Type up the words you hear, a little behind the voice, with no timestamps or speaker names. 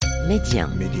Média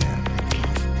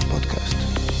Podcast.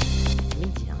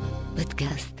 Média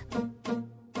Podcast.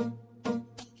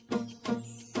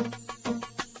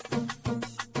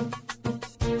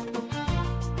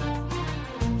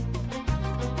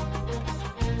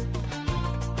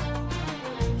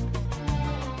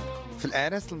 في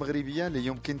الأعراس المغربية لا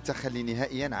يمكن التخلي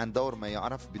نهائيا عن دور ما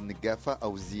يعرف بالنقافة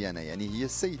أو الزيانة، يعني هي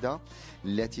السيدة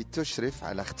التي تشرف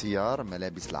على اختيار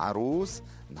ملابس العروس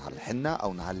نهار الحنة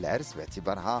أو نهار العرس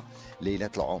باعتبارها ليلة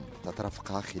العمر،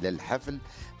 تترافقها خلال الحفل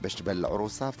باش تبان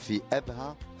العروسة في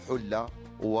أبهى حلة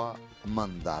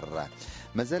ومنظر.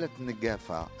 ما زالت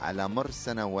النقافة على مر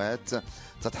السنوات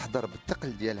تتحضر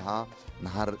بالثقل ديالها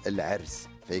نهار العرس،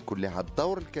 فيكون لها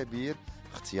الدور الكبير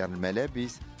في اختيار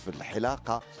الملابس، في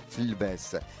الحلاقة، في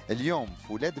اللباس. اليوم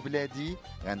في ولاد بلادي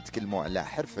غنتكلموا على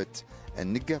حرفة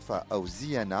النقافة أو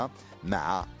الزيانة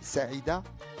مع سعيدة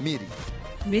ميري.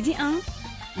 ميدي 1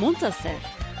 منتصر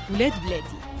ولاد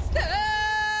بلادي.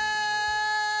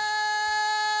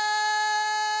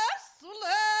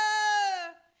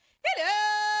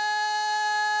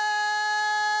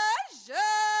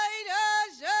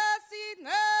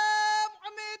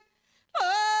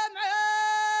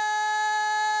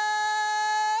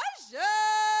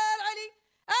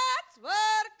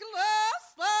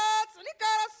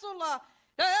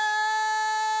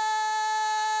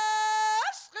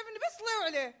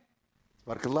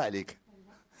 بارك الله عليك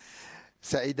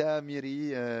سعيدة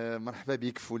ميري، مرحبا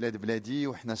بك في ولاد بلادي،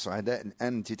 وحنا سعداء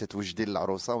الآن أنت تتوجدي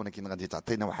للعروسة، ولكن غادي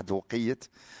تعطينا واحد الوقيت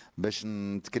باش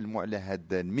نتكلموا على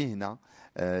هاد المهنة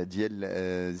ديال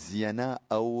الزيانة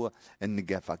أو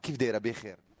النقافة. كيف دايرة؟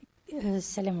 بخير؟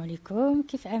 السلام عليكم،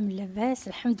 كيف عامل؟ لاباس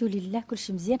الحمد لله، كل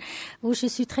شيء مزيان. وشي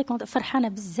سوي تري فرحانه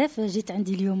بزاف جيت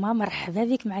عندي اليوم. مرحبا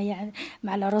بك معايا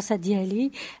مع العروسه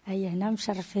ديالي، هيا هنا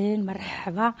مشرفين.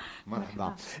 مرحبا.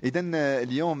 اذا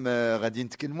اليوم غادي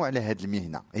نتكلموا على هذه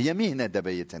المهنه. هي مهنه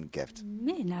دابا هي تنكافت،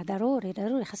 مهنه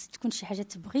ضروري خاص تكون شي حاجه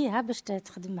تبغيها باش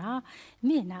تخدمها.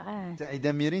 مهنه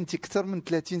سعيده ميري، انت اكثر من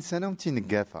 30 سنه وانت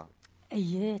نقافه.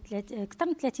 اكثر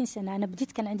من 30 سنه. انا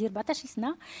بديت كان عندي 14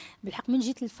 سنه بالحق. من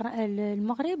جيت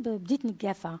المغرب بديت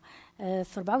نقافه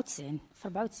في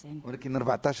 94. ولكن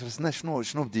 14 سنه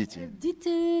شنو بديتي؟ بديت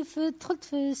دخلت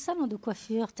في الصالون دو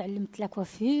كوافير، تعلمت لا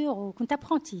كوافير وكنت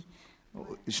ابرونتي.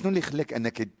 شنو اللي خلاك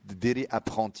انك ديري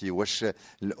ابرونتي؟ واش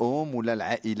الام ولا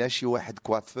العائله شي واحد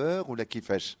كوافور ولا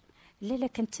كيفاش؟ لا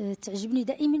كانت تعجبني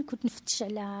دائما، كنت نفتش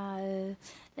على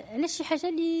شي حاجه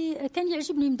اللي كان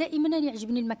يعجبني دائما. انا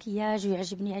يعجبني المكياج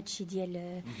ويعجبني هذا الشيء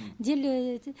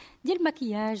ديال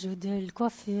المكياج وديال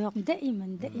الكوافير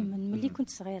دائما ملي كنت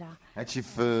صغيره. هادشي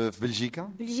في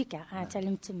بلجيكا؟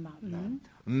 تعلمت تما.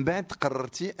 من بعد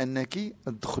قررتي انك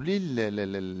تدخلي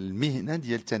المهنه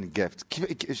ديال تنقافت.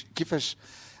 كيفاش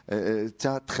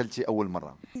دخلتي اول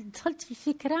مره؟ دخلت في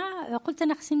الفكره، قلت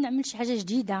انا خصني نعمل شي حاجه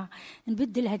جديده،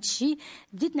 نبدل هذا الشيء.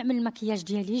 بديت نعمل المكياج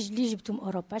ديالي اللي جبته من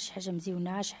اوروبا، شي حاجه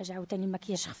مزيونه، شي حاجه عاوتاني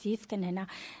مكياج خفيف. كان هنا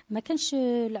ما كانش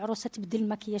العروسه تبدل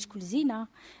المكياج كل زينه،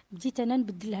 بديت انا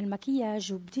نبدل لها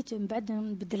المكياج، وبديت من بعد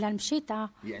نبدل لها المشيطه.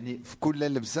 يعني في كل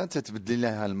لبسه تتبدلي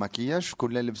لها المكياج، في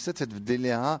كل لبسه تتبدلي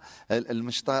لها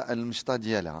المشطه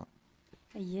ديالها.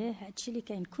 اييه هادشي اللي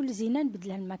كاين. كل زينه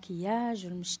نبدلها المكياج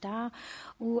والمشطه.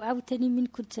 وعاوتاني من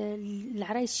كنت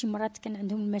العرايس شي مرات كان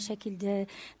عندهم المشاكل ديال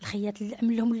الخياط،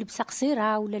 نعمل لهم اللبسه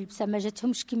قصيره ولا لبسه ما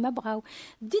جاتهمش كما بغاو،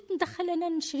 بديت ندخل انا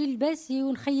نشري الباسي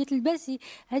ونخيط الباسي.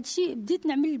 هادشي بديت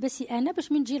نعمل الباسي انا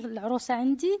باش من تجي العروسه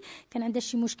عندي كان عندها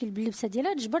شي مشكل باللبسه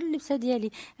ديالها تجبر اللبسه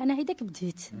ديالي. انا هيداك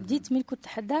بديت من كنت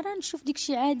حداره نشوف ديك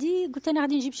شي عادي، قلت انا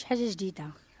غادي نجيب شي حاجه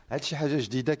جديده. هادشي حاجه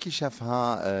جديده كي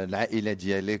شافها العائله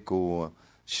ديالك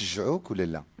وشجعوك ولا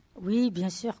لا؟ وي بيان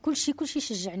سور، كلشي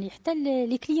شجعني، حتى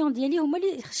لي كليون ديالي هما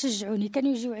اللي شجعوني.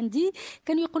 كانوا يجيو عندي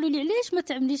كانوا يقولوا لي علاش ما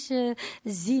تعمليش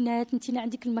الزينات، انت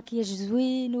عندك المكياج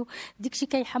زوين وديك شي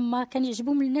كيحمر. كان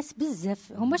يعجبهم الناس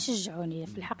بزاف، هما شجعوني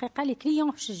في الحقيقه. لي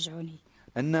كليون شجعوني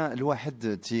ان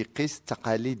الواحد تيقيس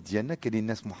التقاليد ديالنا. كاينين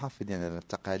الناس محافظين على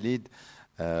التقاليد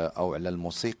او على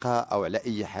الموسيقى او على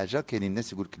اي حاجه، كاينين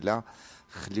الناس يقول لك لا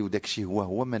خليو داكشي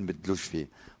هو ما نبدلوش فيه.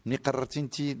 ملي قررتي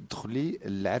انت تدخلي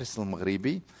العرس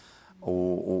المغربي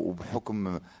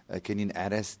وبحكم كاينين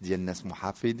اعراس ديال الناس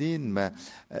محافظين، ما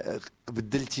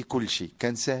بدلتي كل شيء،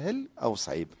 كان سهل او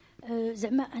صعيب؟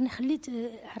 زعما انا خليت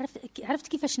عرفت عرفت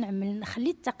كيفاش نعمل.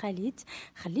 خليت التقاليد،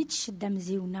 خليت الشده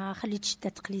مزيونه، خليت الشده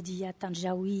تقليديه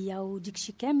طنجاويه وديك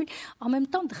شي كامل، او ميم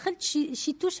طون دخلت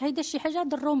شي توش هيدا شي حاجه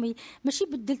الرومي، ماشي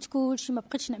بدلت كلشي، ما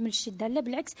بقيتش نعمل الشده، لا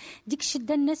بالعكس. ديك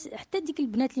الشده الناس حتى ديك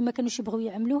البنات اللي ما كانوش يبغيو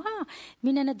يعملوها،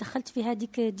 من انا دخلت فيها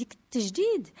ديك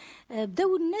التجديد،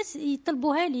 بداو الناس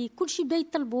يطلبوها لي، كلشي بدا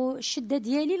يطلبوا الشده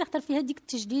ديالي لاختر فيها ديك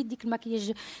التجديد، ديك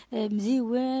المكياج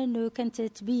مزيون، كانت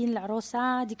تبين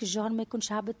العروسه، ديك الجوهر ما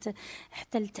يكونش هابط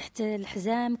حتى لتحت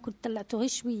الحزام، كنت طلعته غير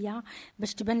شويه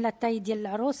باش تبان لا طاي ديال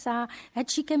العروسه.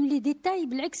 هادشي كامل لي ديتاي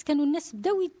بالعكس كانوا الناس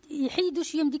بداو يحيدوا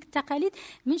شويه من ديك التقاليد،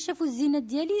 من شافوا الزينات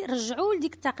ديالي رجعوا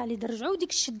لديك التقاليد، رجعوا ديك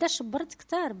الشده شبرت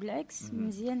كثار بالعكس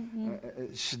مزيان.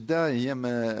 الشده هي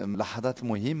من لحظات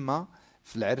مهمه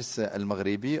في العرس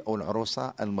المغربي او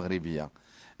العروسه المغربيه.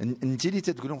 انت اللي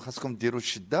تتقول لهم خاصكم ديروا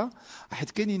الشده،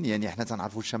 حيت كاينين يعني حنا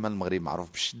تنعرفوا شمال المغرب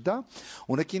معروف بالشده،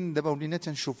 ولكن دابا ولينا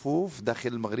تنشوفوا في داخل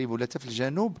المغرب ولا حتى في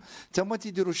الجنوب حتى هما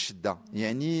تيديروا الشده.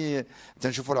 يعني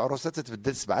تنشوفوا العروسه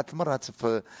تتبدل 7 مرات،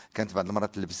 كانت بعض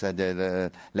المرات اللبسه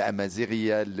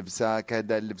الامازيغيه، اللبسه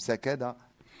كذا، اللبسه كذا.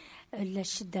 لا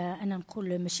الشده انا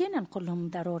نقول ماشي انا نقول لهم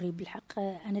ضروري، بالحق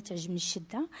انا تعجبني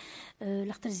الشده،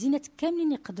 لاختر الزينات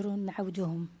كاملين يقدروا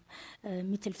نعاودوهم،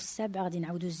 مثل في السابع غادي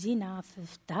نعاودوا الزينه،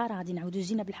 في الطهاره غادي نعاودوا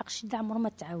الزينه، بالحق الشده عمرها ما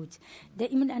تعاود.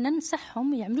 دائما انا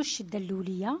ننصحهم يعملوا الشده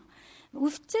الاوليه،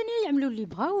 وفي الثانيه يعملوا اللي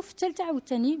بغاو، وفي الثالثه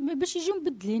عاوتاني باش يجيو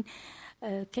مبدلين.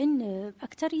 كاين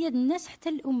اكثريه الناس حتى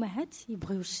الامهات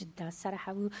يبغيو الشده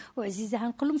الصراحه، وعزيزه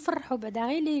نقول لهم فرحوا بعدا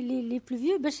غير لي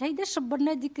بلوفيو، باش هيدا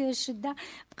شبرنا ديك الشده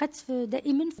بقات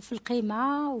دائما في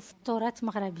القيمه وفي التراث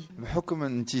المغربي. بحكم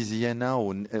انت زيانه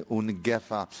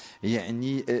ونقافه،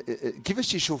 يعني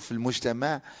كيفاش يشوف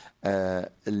المجتمع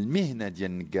المهنه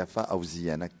ديال النقافه او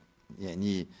الزيانه؟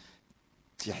 يعني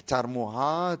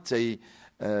تيحترموها،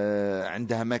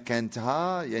 عندها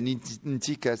مكانتها؟ يعني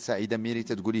انت كسعيده ميري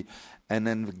تتقولي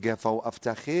انا نقافه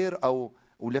وافتخر، او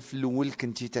ولا في الاول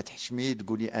كنتي تتحشمي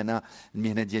تقولي انا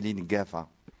المهنه ديالي نقافه؟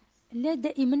 لا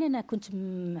دائما انا كنت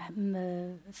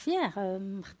فيها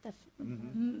مختف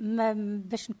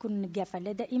باش نكون نقافه،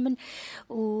 لا دائما.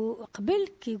 وقبل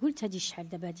كي قلت هذه شحال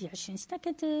دابا هذه 20 سنه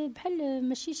كانت بحال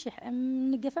ماشي شي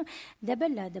نقافه، دابا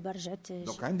لا، دابا رجعت.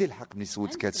 دونك عندي الحق ملي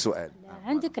سولتك هذا السؤال.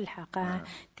 عندك الحق.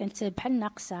 كانت بحال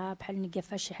ناقصه، بحال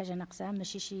نقافه شي حاجه ناقصه،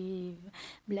 ماشي شي،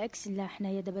 بالعكس. لا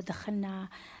حنايا دابا دخلنا،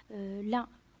 لا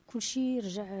كلشي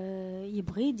رجع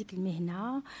يبغي ديك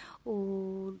المهنه،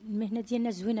 والمهنه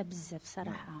ديالنا زوينه بزاف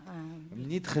صراحه.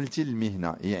 ملي دخلتي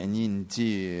للمهنه، يعني انت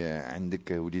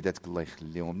عندك وليداتك الله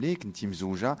يخليهم ليك، انت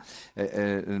مزوجه،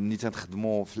 ملي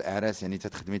تنخدموا في الاعراس يعني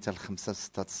تتخدمي حتى 5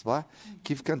 6 الصباح،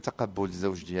 كيف كان تقبل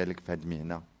الزوج ديالك في هذه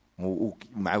المهنه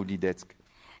ومع وليداتك؟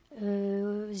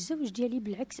 الزوج ديالي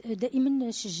بالعكس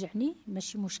دائما شجعني،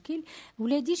 ماشي مشكل.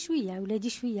 ولادي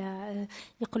شويه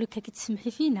يقول لك كي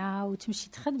تسمحي فينا وتمشي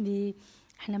تخدمي،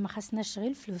 احنا ما خاصناش غير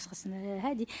الفلوس، خاصنا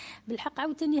هذه. بالحق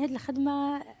عاوتاني هذه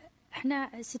الخدمه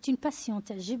احنا سيت اون باسيون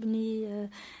تعجبني،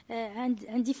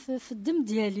 عندي في الدم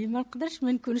ديالي، ما نقدرش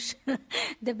ما نكونش.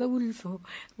 دابا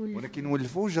ولكن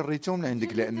ولفوا جريتهم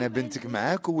لعندك، لان بنتك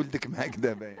معاك وولدك معاك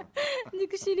دابا.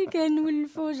 داكشي اللي كان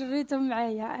ولفوا جريتهم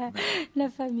معايا، لا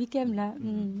فامي كامله.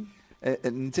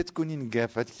 انت تكوني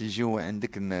نقافه، تيجيو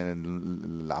عندك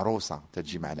العروسه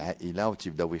تجي مع العائله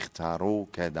وتبداو يختاروا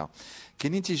كذا،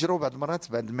 كاينين تيجروا بعض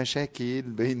المرات بعض المشاكل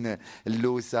بين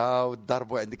اللوسه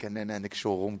والضرب، وعندك هنا عندك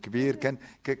شغوم كبير،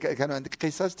 كانوا عندك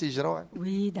قصص تيجروا؟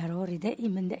 وي ضروري،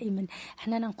 دائما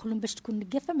حنا نقول لهم باش تكون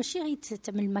نقافه ماشي غير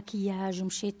تعمل مكياج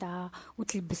ومشيطه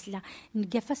وتلبس، لا،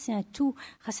 النقافه سي تو،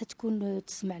 خاصها تكون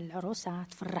تسمع العروسه،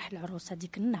 تفرح العروسه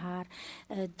ديك النهار،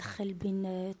 تدخل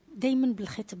بين دائما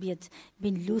بالخيط ابيض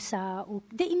بين اللوسه،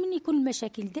 ودائما يكون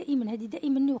المشاكل،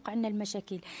 دائما يوقع لنا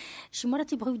المشاكل. شي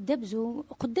مرات يبغيو يدابزوا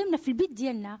قدامنا في البيت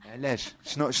ديالنا. علاش؟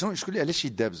 شكون اللي علاش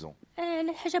يدابزوا؟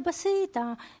 حاجه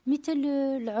بسيطه، مثل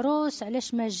العروس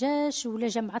علاش ما جاش، ولا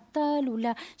جا معطل،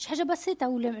 ولا شي حاجه بسيطه،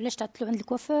 ولا علاش تعطلوا عند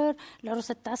الكوافير،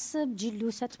 العروسه تعصب، تجي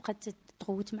اللوسه تبقى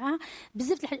تغوت معاها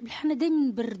بزاف. حنا دائما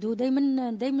نبردوا،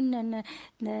 دائما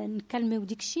نكلموا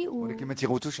ديك الشيء ولكن ما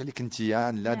تيغوتوش عليك انت،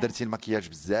 لا درتي المكياج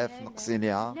بزاف، نقصي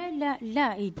ليها؟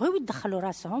 لا يبغيو يدخلوا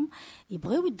راسهم،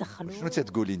 شنو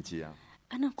تتقولي انت؟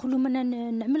 انا نقول لهم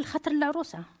انا نعمل خاطر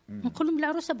العروسه، نقول لهم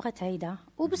العروسه بغات هيدا،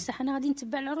 وبصح انا غادي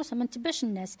نتبع العروسه، ما نتبعش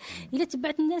الناس. الا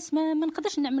تبعت الناس ما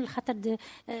نقدرش نعمل خاطر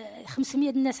 500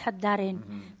 الناس حدارين،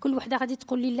 كل وحده غادي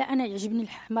تقول لي لا انا يعجبني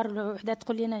الاحمر، وحده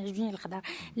تقول لي انا يعجبني الخضر.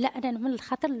 لا، انا نعمل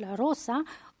خاطر العروسه،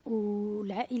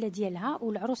 والعائله ديالها،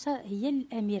 والعروسه هي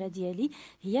الاميره ديالي،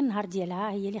 هي النهار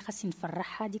ديالها، هي اللي خاصني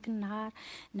نفرحها ديك النهار،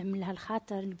 نعمل لها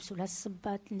الخاطر، نلبسوا لها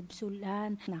الصباط، نلبسوا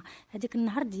لها هذيك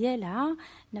النهار ديالها،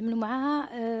 نعملوا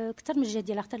معاها اكثر من الجهه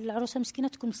ديالها، خاطر العروسه مسكينه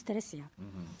تكون مسترسيه،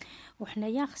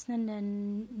 وحنايا خصنا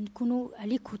نكونوا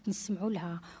عليكوت، نسمعوا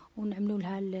لها ونعملوا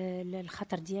لها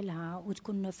الخاطر ديالها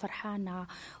وتكون فرحانه،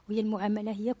 وهي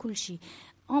المعامله هي كل شيء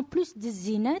اون بلوس دي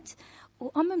الزينات،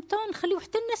 و ميم طون نخليو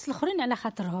حتى الناس الاخرين على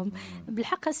خاطرهم.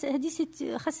 بالحق هذه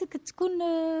خاصك تكون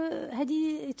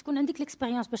هذه تكون عندك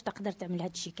الاكسبيريونس باش تقدر تعمل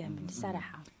هذا الشيء كامل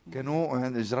صراحه. كانوا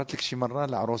جرات لك شي مره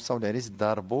العروسه والعريس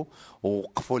ضاربوا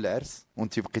ووقفوا العرس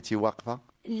وانت بقيتي واقفه؟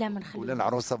 لا ما نخليو، ولا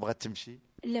العروسه بغات تمشي؟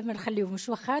 لا ما نخليوهمش،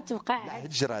 واخا توقع. لا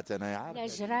جرات، انا عارف. لا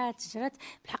جرات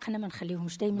بالحق، انا ما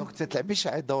نخليوهمش دائما. دونك تتلعبيش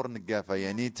على دور النقافه،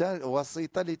 يعني انت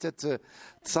وسيطه اللي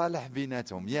تصالح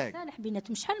بيناتهم، ياك؟ تصالح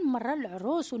بيناتهم. شحال من مره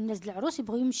العروس والناس العروس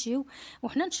يبغوا يمشيو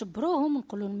وحنا نشبروهم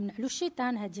ونقولوا لهم منعلوا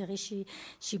الشيطان، هذه غير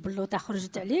شي بلوطه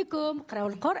خرجت عليكم، قراو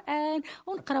القران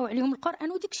ونقراو عليهم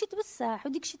القران وديك شي تبصح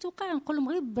وديك شي توقع، نقول لهم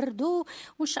غير بردوا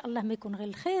وان شاء الله ما يكون غير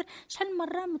الخير. شحال من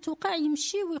مره متوقع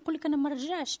يمشي ويقول لك انا ما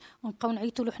رجعش، ونبقاو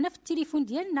نعيطوا له حنا في التليفون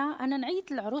ديالنا، انا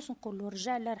نعيط للعروس ونقول له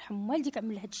رجع، الله يرحم والديك،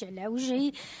 عمل هذا الشيء على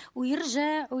وجهي،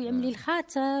 ويرجع ويعمل لي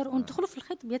الخاطر، وندخلوا في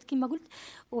الخيط بيات كما قلت،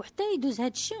 وحتى يدوز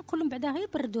هذا الشيء نقول لهم بعدا غير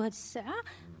بردوا هذه الساعه،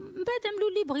 من بعد عملوا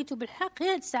اللي بغيتوا بالحق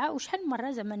غير هذه الساعه. وشحال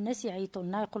مره زعما الناس يعيطوا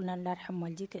لنا يقول لنا الله يرحم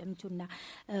والديك، عملتوا لنا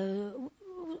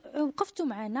وقفتوا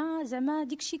معنا، زعما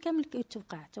ديك الشيء كامل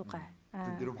توقع.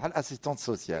 تديروا بحال اسيستونت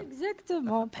سوسيال.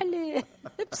 اكزاكتومون بحال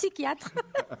بسيكياتر.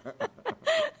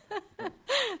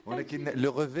 ولكن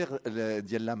لو ريفير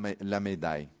ديال لا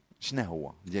ميداي شنو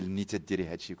هو ديال ملي تديري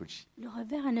هادشي كلشي؟ لو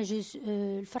ريفير انا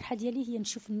الفرحه ديالي هي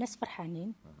نشوف الناس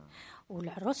فرحانين،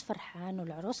 والعروس فرحان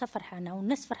والعروسه فرحانه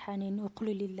والناس فرحانين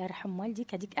ويقولوا لي الله يرحم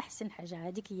والديك، هذيك احسن حاجه،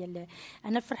 هذيك هي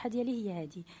انا الفرحه ديالي هي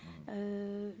هذه.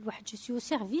 الواحد جو سيو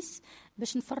سيرفيس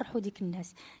باش نفرحوا ديك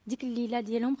الناس، ديك الليله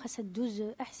ديالهم خاصها تدوز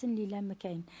احسن ليله ما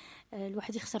كاين.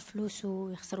 الواحد يخسر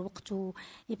فلوسه، يخسر وقته،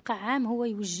 يبقى عام هو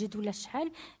يوجد ولا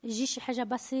شحال، يجي شي حاجه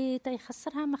بسيطه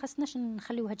يخسرها، ما خصناش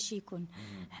نخليو هذا الشيء يكون.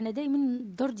 حنا دائما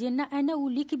الدور ديالنا انا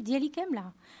والليكيب ديالي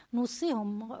كامله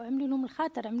نوصيهم، عملوا لهم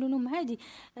الخاطر، عملوا لهم هذه.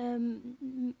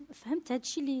 فهمت هذا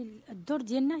الشيء اللي الدور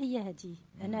ديالنا هي هذه،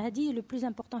 انا هذه لو بلوز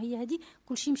امبورطون، هي هذه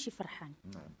كلشي يمشي فرحان.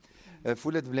 في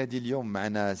ولاد بلادي اليوم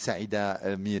معنا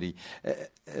سعيده ميري،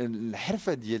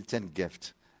 الحرفه ديال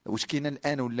تنقافت واش كاينه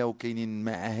الان ولاو كاينين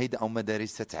معاهد او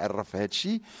مدارس تتعرف هذا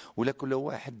الشيء، ولا كل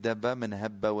واحد دابا من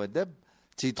هب ودب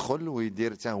تيدخل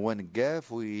ويدير حتى هو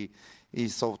نقاف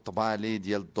ويصوت بالي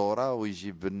ديال الدوره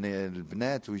ويجيب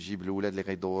البنات ويجيب الاولاد اللي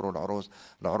غيدوروا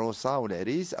العروسه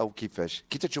والعريس، او كيفاش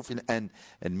تشوفي الان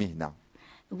المهنه؟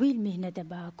 وي المهنه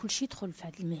دابا كلشي يدخل في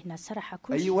هذه المهنه صراحه،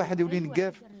 اي واحد يولي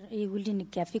نقاف، يولي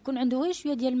نقاف، يكون عنده غير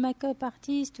شويه ديال الميك اب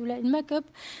ارتيست ولا الميك اب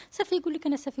صافي يقول لك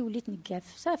انا صافي وليت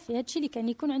نقاف، صافي هادشي اللي كان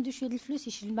يكون عنده شويه ديال الفلوس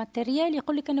يشري الماتيريال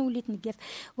يقول لك انا وليت نقاف.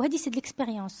 وهذه سي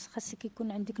ليكسبيريونس، خاصك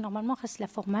يكون عندك نورمالمون خاص لا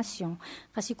فورماسيون،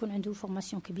 خاص يكون عنده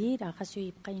فورماسيون كبيره، خاصو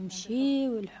يبقى يمشي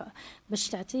باش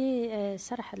تعطي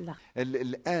صراحه الله.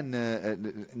 الان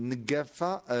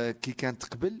النقافه كي كانت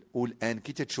قبل والان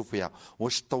كي تشوفيها،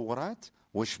 واش تطورات،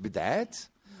 واش بدعات،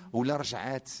 ولا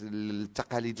رجعات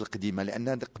للتقاليد القديمه؟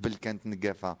 لان قبل كانت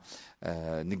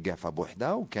نقافه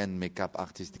بوحدها، وكان ميك اب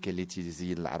ارتيست كاين اللي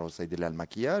تيزين العروسه يدير لها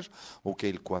المكياج،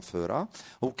 وكاين الكوافوره،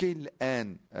 وكاين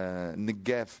الان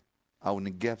نقاف او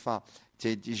نقافه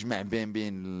تيجمع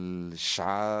بين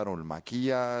الشعر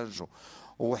والمكياج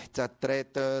وحتى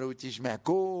التريتور وتيجمع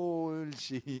كل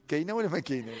شيء. كاينه ولا ما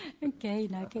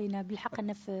كاينه؟ كاينه بالحق.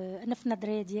 انا في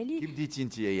النظريه ديالي كي بديتي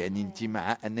انت، يعني انت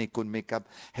مع ان يكون ميك اب،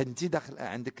 حيت انت داخل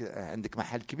عندك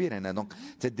محل كبير هنا، دونك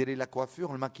تديري لا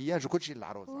كوافور والمكياج وكل شيء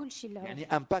للعروسه، يعني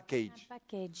ان باكيج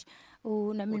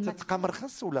ونعمل تبقى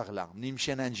مرخص ولا غلا؟ منين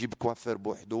نمشي انا نجيب كوافير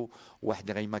بوحدو، واحد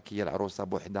اللي غيماكيا العروسه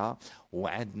بوحدها،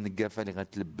 وعاد نقافه اللي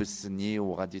غتلبسني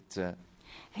وغادي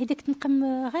هيداك تنقم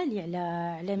غالي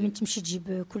على من تمشي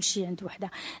تجيب كل شيء عند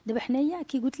وحده. دابا حنايا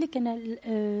كي قلت لك انا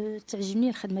تعجبني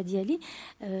الخدمه ديالي،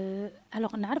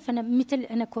 الوغ نعرف انا مثل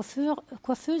انا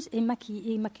كوافوز اي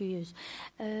ماكيوز،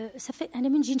 صافي انا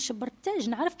من نجي نشبر التاج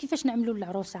نعرف كيفاش نعملوا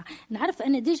للعروسه، نعرف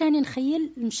انا ديجا راني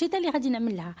نخيل المشيطه اللي غادي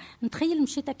نعمل لها، نتخيل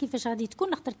المشيطه كيفاش غادي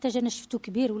تكون، خاطر التاج انا شفتو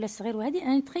كبير ولا صغير، وهذه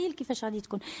انا نتخيل كيفاش غادي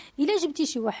تكون. الا جبتي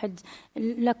شي واحد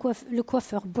لو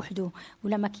كوافور بوحدو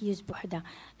ولا ماكيوز بوحدها،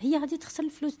 هي غادي تخسر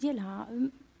الفلوس ديالها.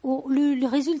 لو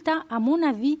ريزولتا ا مون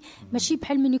افي ماشي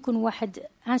بحال من يكون واحد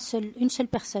اون سول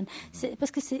بيرسون،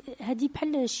 باسكو هذه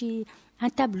بحال شي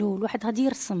ان تابلو، الواحد غادي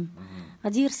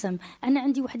يرسم. انا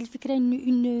عندي واحد الفكره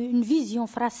اون فيزيون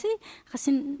فراسي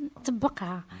خاصني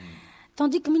نطبقها،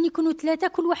 طونديك من يكونوا ثلاثه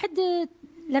كل واحد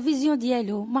لا فيزيون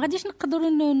ديالو ما غاديش نقدروا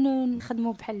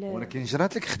نخدموا بحال. ولكن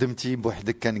جرات لك خدمتي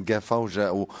بوحدك كنقافه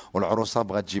والعروسه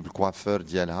بغات تجيب الكوافور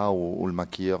ديالها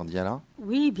والماكيور ديالها؟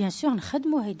 وي بيان سور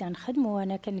نخدموا هيدا نخدموا.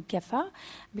 انا كنقافه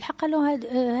بالحق لو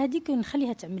هذيك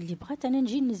نخليها تعمل اللي بغات، انا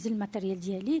نجي ننزل الماتيريال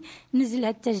ديالي، ننزل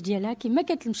هاد التاج ديالها كما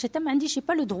كانت المشيطه، ما عنديش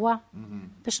با لو دروا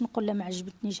باش نقول لا ما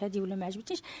عجبتنيش هذه ولا ما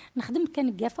عجبتنيش، نخدم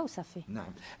كنقافه وصافي.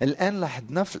 نعم. الان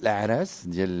لاحظنا في الاعراس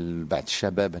ديال بعض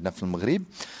الشباب هنا في المغرب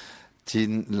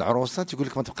العروسه تيقول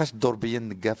لك ما تبقاش تدور بيا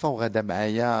النقافه وغادا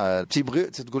معايا، تيبغي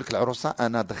تقول لك العروسه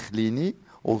انا دخليني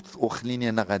وخليني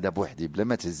انا غادا بوحدي بلا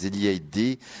ما تهزي لي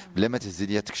يدي بلا ما تهزي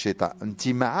لي تكشيطه. انت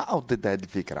مع او ضد هذه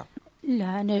الفكره؟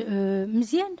 لا انا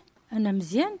مزيان، انا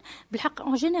مزيان بالحق.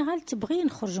 اون جينيرال تبغي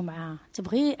نخرجوا معاها،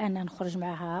 تبغي انا نخرج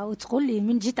معاها وتقول لي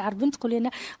من جيت عربن تقول لي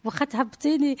انا واخا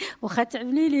تهبطيني واخا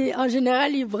تعملي لي، اون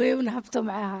جينيرال يبغيو نهبطوا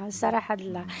معاها صراحه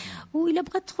الله. والا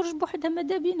بغات تخرج بوحدها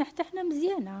ماذا بينا، حتى حنا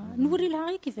مزيانه نوري لها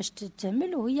غير كيفاش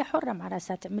تعمل وهي حره مع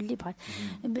راسها تعمل اللي بغات.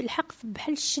 بالحق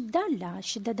بحال الشده، لا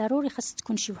الشده ضروري خاص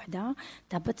تكون شي وحده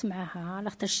تهبط معاها، على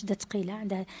خاطر الشده ثقيله،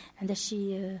 عندها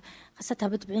شي خاصها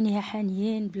تهبط بعينيها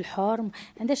حانيين بالحرم،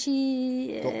 عندها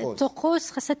شي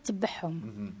طقوس خاصها تتبعهم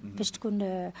باش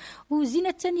تكون. وزينه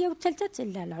الثانيه والثالثه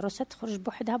لا، العروسه تخرج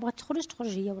بوحدها، بغات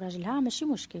تخرج هي وراجلها ماشي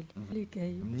مشكل.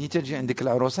 ملي تجي عندك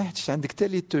العروسه حتى عندك حتى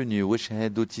لي توني، واش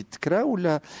هادو تيتكرا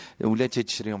ولا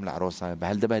تيتشريهم العروسه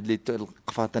بحال دابا هاد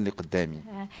القفاطه اللي قدامي؟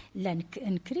 لا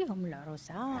نكريهم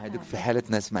العروسه هذوك في حاله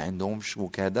ناس ما عندهمش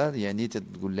وكذا، يعني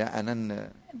تقول لها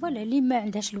انا فوالا اللي ما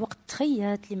عندهاش الوقت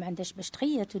تخيط، اللي ما عندهاش باش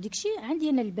تخيط وديك الشيء، عندي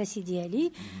انا اللباسي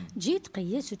ديالي تجي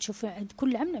تقيس وتشوف.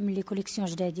 كل عام نعمل لي كوليكسيون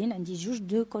جدادين، عندي جوج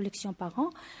دو كوليكسيون باغون،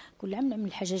 كل عام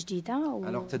نعمل حاجه جديده.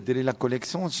 الوغ تديري لا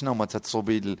كوليكسيون شنو هما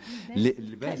تتصوبي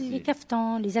اللباس لي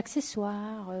كافتون لي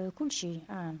اكسسوار كل شيء.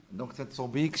 دونك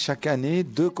تتصوبي شاك اني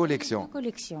دو كوليكسيون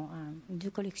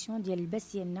دو كوليكسيون ديال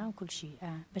اللباس ديالنا وكل شيء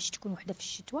باش تكون وحده في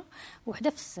الشتاء وحده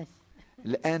في الصيف.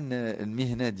 الان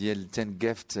المهنه ديال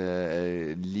تنقافت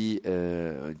اللي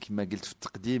كما قلت في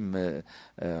التقديم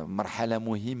مرحله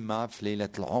مهمه في ليله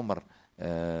العمر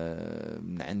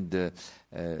من عند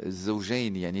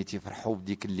الزوجين، يعني تيفرحوا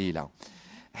بديك الليله.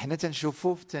 احنا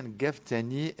تنشوفوا في تنقافت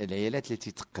ثاني العيالات اللي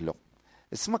تيتقلوا.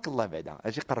 اسمك الله بعدا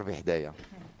اجي قربي حدايا.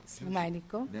 السلام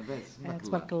عليكم.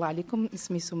 تبارك الله عليكم.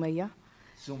 اسمي سميه.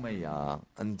 سمية،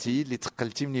 انت اللي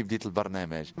تقلتي مني بديت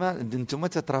البرنامج. انتم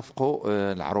تترافقوا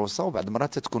العروسه وبعد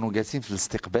المرات تكونوا جالسين في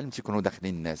الاستقبال ملي تكونوا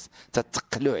داخلين الناس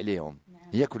تتقلوا عليهم،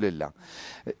 ياك ولا لا؟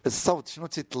 الصوت شنو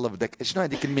تيطلب داك، شنو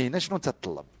هذيك المهنه شنو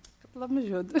تطلب؟ كطلب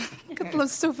مجهود كطلب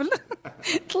السفل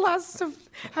طلع السفل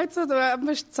حيت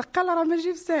باش تثقل راه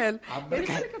ماشي ساهل. يعني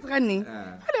كتغني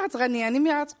بحال غتغني، يعني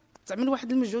مي تعمل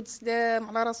واحد المجهود سلام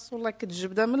على راس والله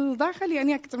كتجبدها من الداخل،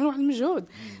 يعني كتعمل واحد المجهود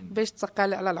باش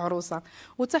تثقل على العروسه.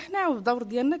 وتا حنا في الدور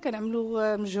ديالنا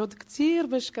كنعملوا مجهود كثير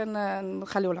باش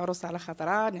كنخليو العروسه على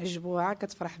خاطرها، نعجبوها،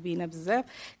 كتفرح بينا بزاف،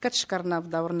 كتشكرنا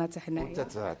بدورنا حتى حنايا. وانت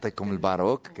تعطيكم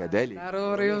الباروك كذلك؟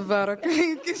 ضروري الباروك ما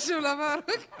يمكنش ولا باروك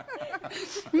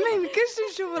ما يمكنش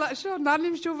نشوف لا شو النهار اللي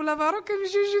نشوف لا باروك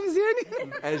كنمشيو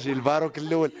مزيانين. اجي الباروك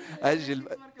الاول، اجي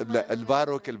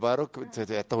الباروك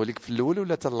تعطوه لك في الاول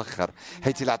ولا حتى الاخر؟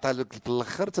 حيت الا عطاه لك في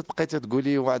الاخر تتبقاي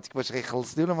تقولي وعدك باش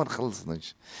غيخلصني ولا ما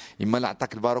نخلصنيش. اما لا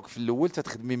عطاك الباروك في الاول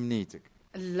تتخدمي من نيتك.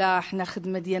 لا حنا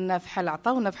الخدمه ديالنا بحال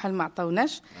عطاونا بحال ما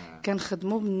عطاوناش،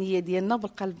 كنخدموا بالنيه ديالنا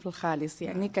بالقلب الخالص،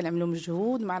 يعني كنعملوا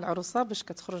مجهود مع العروسه باش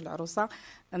كتخرج العروسه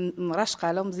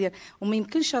راشقه لها مزيان. وما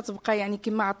يمكنش تبقى يعني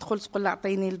كما تدخل تقول لها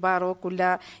عطيني الباروك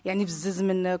ولا يعني بزز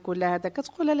منك ولا هذا،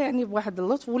 كتقولها لها يعني بواحد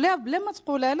اللطف، ولا بلا ما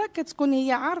تقولها لها كتكون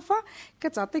هي عارفه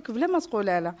كتعطيك بلا ما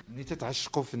تقولها لها. ملي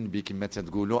تتعشقوا في النبي كما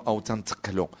تقولوا او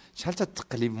تنتقلوا، شحال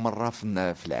تتقلي مره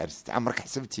في العرس؟ عمرك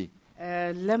حسبتي؟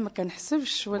 لا ما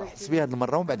كنحسبش، ولا حسبي هذه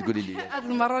المره ومن بعد قولي لي. هذه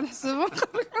المره نحسب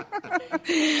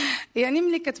يعني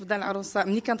ملي كتبدا العروسه،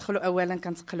 ملي كندخلوا اولا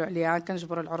كنتقلوا عليها،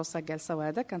 كنجبروا العروسه جالسه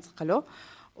وهذا كنتقلوا،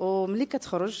 وملي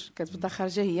كتخرج كتبدا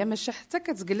خارجه هي ماشي حتى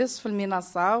كتجلس في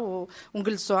المنصه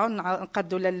ونجلسوها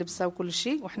ونقادوا لها اللبسه وكل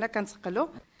شيء وحنا كنتقلوا.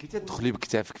 كي تدخلي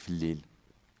بكتافك في الليل؟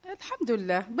 الحمد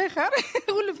لله بخير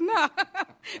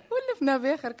ولفنا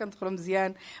بخير، كندخلوا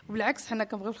مزيان. وبالعكس حنا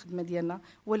كنبغيو الخدمه ديالنا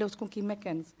ولو تكون كما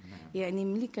كانت. يعني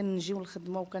ملي كنجيو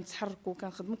للخدمه وكنتحركوا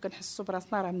وكنخدموا كنحسوا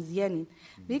براسنا راه مزيانين،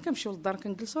 ملي كنمشيو للدار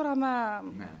كنجلسوا راه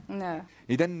ما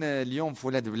اذا اليوم في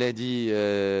ولاد بلادي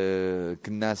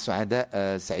كنا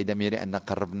سعداء سعيده ميري ان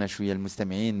قربنا شويه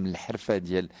المستمعين من الحرفه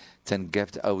ديال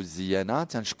تنقافت او الزيانه.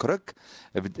 تنشكرك.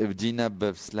 بدينا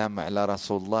بسلام على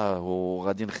رسول الله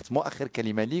وغادي نختموا. اخر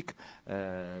كلمه ليك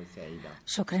سعيده.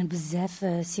 شكرا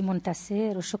بزاف سي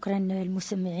منتصر، وشكرا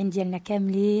المستمعين ديالنا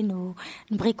كاملين،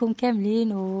 ونبغيكم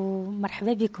كاملين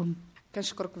ومرحبا بكم.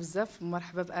 كنشكرك بزاف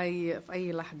ومرحبا في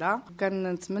اي لحظه.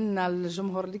 كنتمنى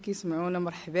للجمهور اللي كيسمعونا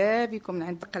مرحبا بكم،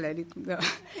 نعتقل عليكم دابا.